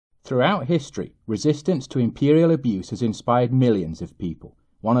Throughout history, resistance to imperial abuse has inspired millions of people.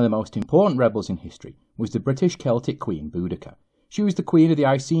 One of the most important rebels in history was the British Celtic queen Boudicca. She was the queen of the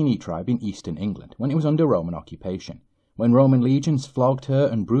Iceni tribe in eastern England when it was under Roman occupation. When Roman legions flogged her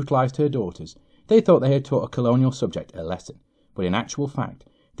and brutalised her daughters, they thought they had taught a colonial subject a lesson. But in actual fact,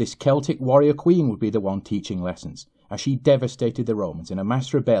 this Celtic warrior queen would be the one teaching lessons, as she devastated the Romans in a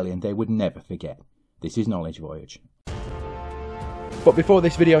mass rebellion they would never forget. This is Knowledge Voyage. But before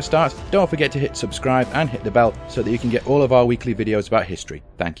this video starts, don't forget to hit subscribe and hit the bell so that you can get all of our weekly videos about history.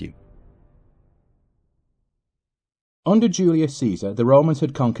 Thank you. Under Julius Caesar, the Romans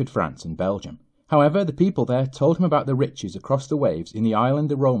had conquered France and Belgium. However, the people there told him about the riches across the waves in the island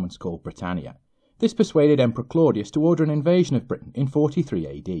the Romans called Britannia. This persuaded Emperor Claudius to order an invasion of Britain in 43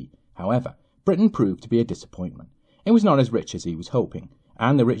 AD. However, Britain proved to be a disappointment. It was not as rich as he was hoping,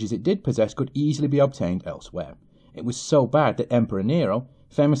 and the riches it did possess could easily be obtained elsewhere. It was so bad that Emperor Nero,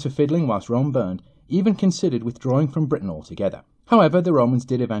 famous for fiddling whilst Rome burned, even considered withdrawing from Britain altogether. However, the Romans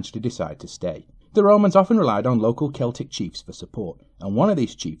did eventually decide to stay. The Romans often relied on local Celtic chiefs for support, and one of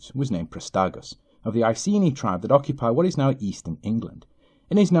these chiefs was named Prasutagus, of the Iceni tribe that occupied what is now eastern England.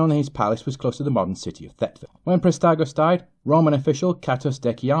 It is known that his palace was close to the modern city of Thetford. When Prasutagus died, Roman official Catus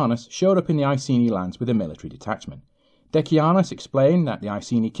Decianus showed up in the Iceni lands with a military detachment. Decianus explained that the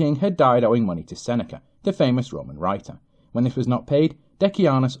Iceni king had died owing money to Seneca, the famous Roman writer. When this was not paid,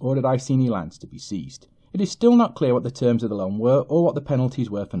 Decianus ordered Iceni lands to be seized. It is still not clear what the terms of the loan were or what the penalties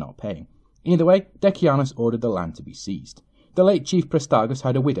were for not paying. Either way, Decianus ordered the land to be seized. The late chief Prasutagus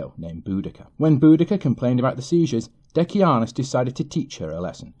had a widow named Boudicca. When Boudicca complained about the seizures, Decianus decided to teach her a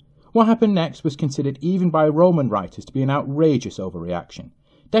lesson. What happened next was considered even by Roman writers to be an outrageous overreaction.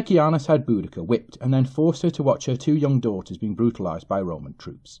 Decianus had Boudicca whipped and then forced her to watch her two young daughters being brutalised by Roman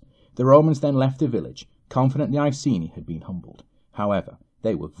troops. The Romans then left the village, confident the Iceni had been humbled. However,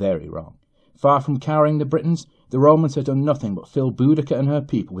 they were very wrong. Far from cowering the Britons, the Romans had done nothing but fill Boudicca and her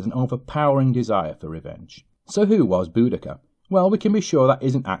people with an overpowering desire for revenge. So who was Boudicca? Well, we can be sure that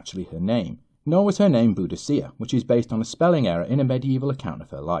isn't actually her name, nor was her name Boudicca, which is based on a spelling error in a medieval account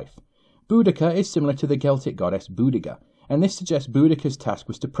of her life. Boudicca is similar to the Celtic goddess Boudicca, and this suggests Boudicca's task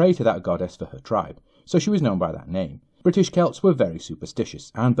was to pray to that goddess for her tribe, so she was known by that name. British Celts were very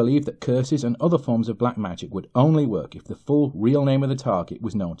superstitious and believed that curses and other forms of black magic would only work if the full, real name of the target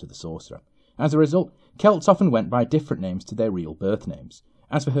was known to the sorcerer. As a result, Celts often went by different names to their real birth names.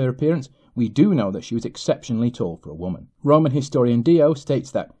 As for her appearance, we do know that she was exceptionally tall for a woman. Roman historian Dio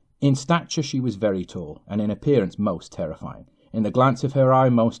states that, in stature she was very tall, and in appearance most terrifying. In the glance of her eye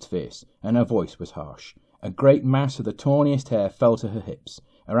most fierce, and her voice was harsh. A great mass of the tawniest hair fell to her hips.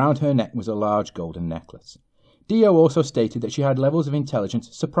 Around her neck was a large golden necklace. Dio also stated that she had levels of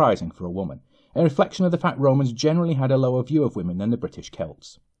intelligence surprising for a woman, a reflection of the fact Romans generally had a lower view of women than the British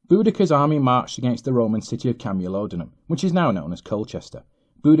Celts. Boudicca's army marched against the Roman city of Camulodunum, which is now known as Colchester.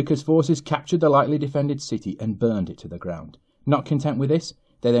 Boudicca's forces captured the lightly defended city and burned it to the ground. Not content with this,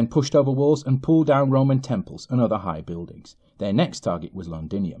 they then pushed over walls and pulled down Roman temples and other high buildings. Their next target was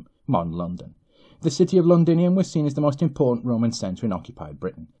Londinium, modern London. The city of Londinium was seen as the most important Roman centre in occupied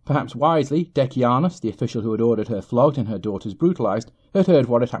Britain. Perhaps wisely, Decianus, the official who had ordered her flogged and her daughters brutalised, had heard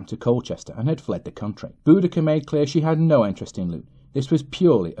what had happened to Colchester and had fled the country. Boudicca made clear she had no interest in loot. This was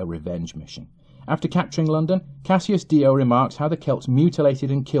purely a revenge mission. After capturing London, Cassius Dio remarks how the Celts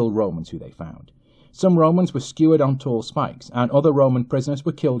mutilated and killed Romans who they found. Some Romans were skewered on tall spikes, and other Roman prisoners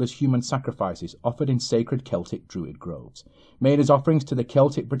were killed as human sacrifices offered in sacred Celtic druid groves, made as offerings to the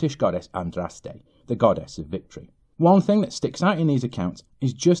Celtic British goddess Andraste, the goddess of victory. One thing that sticks out in these accounts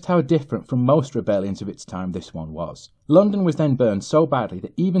is just how different from most rebellions of its time this one was. London was then burned so badly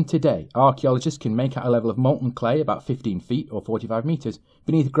that even today archaeologists can make out a level of molten clay about 15 feet or 45 metres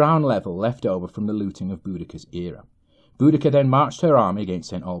beneath ground level left over from the looting of Boudicca's era. Boudicca then marched her army against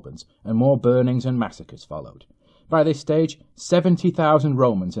St Albans, and more burnings and massacres followed. By this stage, 70,000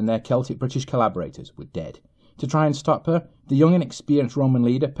 Romans and their Celtic British collaborators were dead. To try and stop her, the young and experienced Roman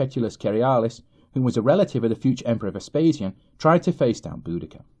leader Petulus Cerialis, who was a relative of the future Emperor Vespasian, tried to face down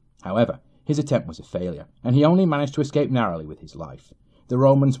Boudicca. However, his attempt was a failure, and he only managed to escape narrowly with his life. The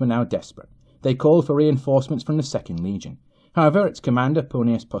Romans were now desperate. They called for reinforcements from the 2nd Legion. However, its commander,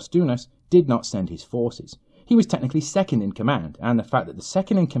 Punius Postunus, did not send his forces. He was technically second in command, and the fact that the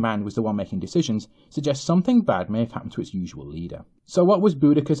second in command was the one making decisions suggests something bad may have happened to its usual leader. So what was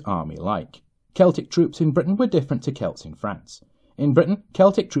Boudicca's army like? Celtic troops in Britain were different to Celts in France. In Britain,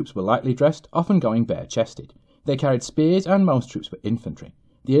 Celtic troops were lightly dressed, often going bare-chested. They carried spears and most troops were infantry.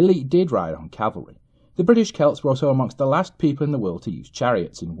 The elite did ride on cavalry. The British Celts were also amongst the last people in the world to use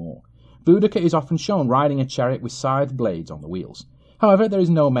chariots in war. Boudicca is often shown riding a chariot with scythe blades on the wheels. However, there is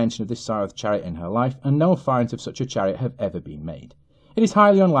no mention of this style of chariot in her life, and no finds of such a chariot have ever been made. It is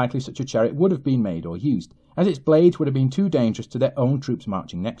highly unlikely such a chariot would have been made or used, as its blades would have been too dangerous to their own troops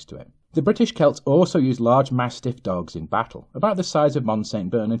marching next to it. The British Celts also used large mastiff dogs in battle, about the size of modern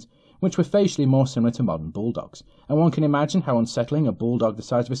St. Bernards, which were facially more similar to modern bulldogs, and one can imagine how unsettling a bulldog the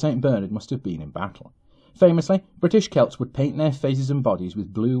size of a St. Bernard must have been in battle. Famously, British Celts would paint their faces and bodies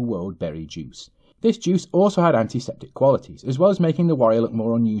with blue woad berry juice. This juice also had antiseptic qualities, as well as making the warrior look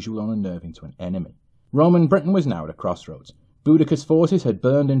more unusual and unnerving to an enemy. Roman Britain was now at a crossroads. Boudicca's forces had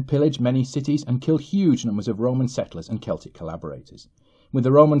burned and pillaged many cities and killed huge numbers of Roman settlers and Celtic collaborators. With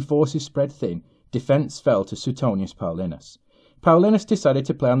the Roman forces spread thin, defence fell to Suetonius Paulinus. Paulinus decided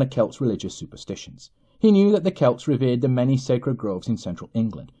to play on the Celts' religious superstitions. He knew that the Celts revered the many sacred groves in central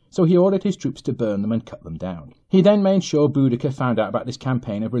England, so he ordered his troops to burn them and cut them down. He then made sure Boudicca found out about this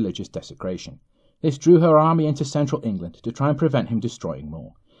campaign of religious desecration. This drew her army into central England to try and prevent him destroying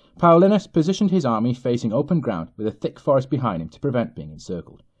more. Paulinus positioned his army facing open ground with a thick forest behind him to prevent being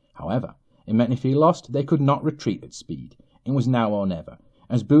encircled. However, it meant if he lost, they could not retreat at speed. It was now or never.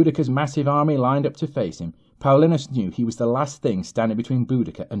 As Boudicca's massive army lined up to face him, Paulinus knew he was the last thing standing between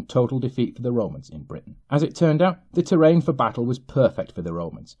Boudicca and total defeat for the Romans in Britain. As it turned out, the terrain for battle was perfect for the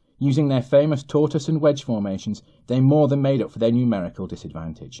Romans. Using their famous tortoise and wedge formations, they more than made up for their numerical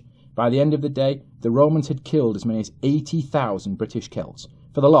disadvantage. By the end of the day, the Romans had killed as many as 80,000 British Celts,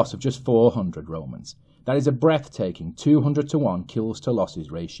 for the loss of just 400 Romans. That is a breathtaking 200-to-1 kills to losses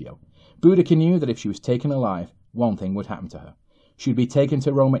ratio. Boudicca knew that if she was taken alive, one thing would happen to her. She would be taken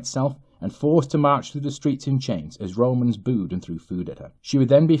to Rome itself and forced to march through the streets in chains as Romans booed and threw food at her. She would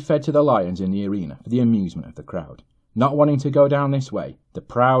then be fed to the lions in the arena for the amusement of the crowd. Not wanting to go down this way, the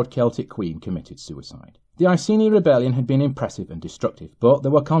proud Celtic queen committed suicide. The Iceni rebellion had been impressive and destructive, but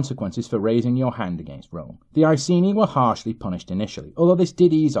there were consequences for raising your hand against Rome. The Iceni were harshly punished initially, although this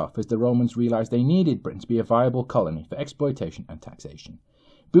did ease off as the Romans realised they needed Britain to be a viable colony for exploitation and taxation.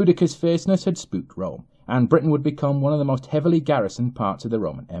 Boudicca's fierceness had spooked Rome, and Britain would become one of the most heavily garrisoned parts of the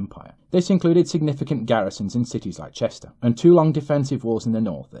Roman Empire. This included significant garrisons in cities like Chester, and two long defensive walls in the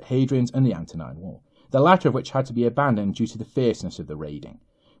north, the Hadrian's and the Antonine Wall, the latter of which had to be abandoned due to the fierceness of the raiding.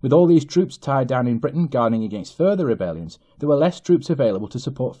 With all these troops tied down in Britain guarding against further rebellions, there were less troops available to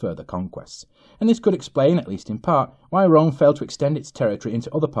support further conquests, and this could explain, at least in part, why Rome failed to extend its territory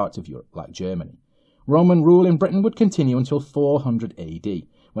into other parts of Europe, like Germany. Roman rule in Britain would continue until 400 AD,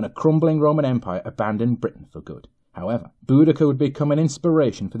 when a crumbling Roman Empire abandoned Britain for good. However, Boudicca would become an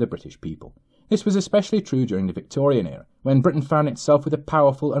inspiration for the British people. This was especially true during the Victorian era, when Britain found itself with a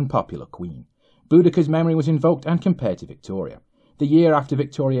powerful and popular queen. Boudicca's memory was invoked and compared to Victoria. The year after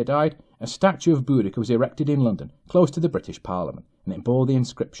Victoria died, a statue of Boudicca was erected in London, close to the British Parliament, and it bore the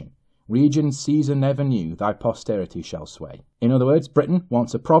inscription, "Region Caesar never knew, thy posterity shall sway." In other words, Britain,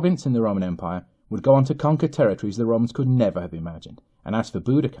 once a province in the Roman Empire, would go on to conquer territories the Romans could never have imagined. And as for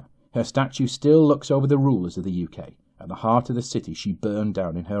Boudicca, her statue still looks over the rulers of the UK, at the heart of the city she burned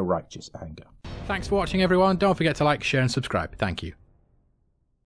down in her righteous anger. Thanks for watching everyone. Don't forget to like, share and subscribe. Thank you.